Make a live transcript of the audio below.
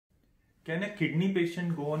Can a kidney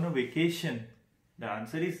patient go on a vacation? The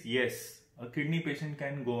answer is yes. A kidney patient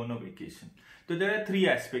can go on a vacation. So there are three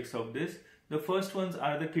aspects of this. The first ones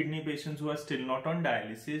are the kidney patients who are still not on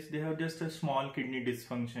dialysis. They have just a small kidney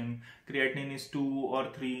dysfunction. Creatinine is 2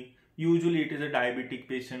 or 3. Usually it is a diabetic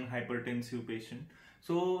patient, hypertensive patient.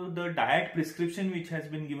 So the diet prescription which has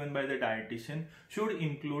been given by the dietitian should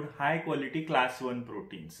include high quality class 1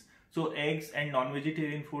 proteins. So eggs and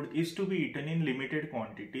non-vegetarian food is to be eaten in limited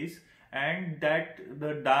quantities, and that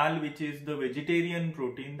the dal, which is the vegetarian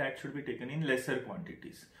protein, that should be taken in lesser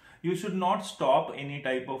quantities. You should not stop any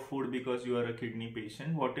type of food because you are a kidney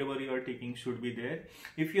patient. Whatever you are taking should be there.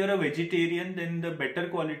 If you are a vegetarian, then the better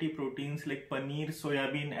quality proteins like paneer,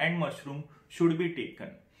 soyabean and mushroom should be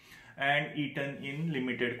taken and eaten in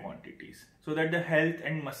limited quantities so that the health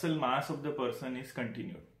and muscle mass of the person is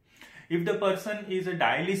continued. If the person is a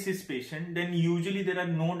dialysis patient, then usually there are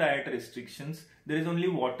no diet restrictions. There is only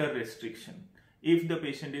water restriction if the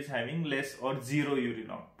patient is having less or zero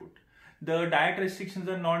urine output. The diet restrictions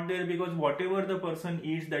are not there because whatever the person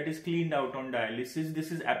eats, that is cleaned out on dialysis.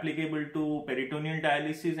 This is applicable to peritoneal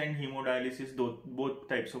dialysis and hemodialysis, both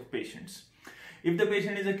types of patients. If the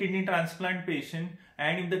patient is a kidney transplant patient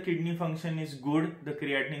and if the kidney function is good, the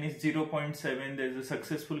creatinine is 0.7, there is a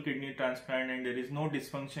successful kidney transplant and there is no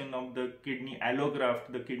dysfunction of the kidney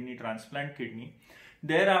allograft, the kidney transplant kidney,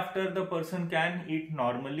 thereafter the person can eat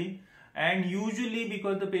normally. And usually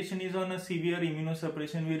because the patient is on a severe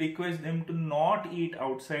immunosuppression, we request them to not eat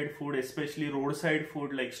outside food, especially roadside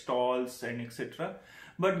food like stalls and etc.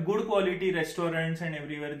 But good quality restaurants and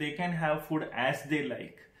everywhere, they can have food as they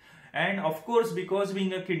like. And of course, because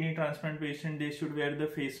being a kidney transplant patient, they should wear the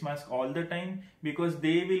face mask all the time because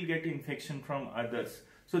they will get infection from others.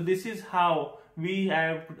 So this is how we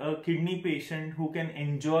have a kidney patient who can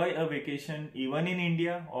enjoy a vacation even in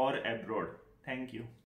India or abroad. Thank you.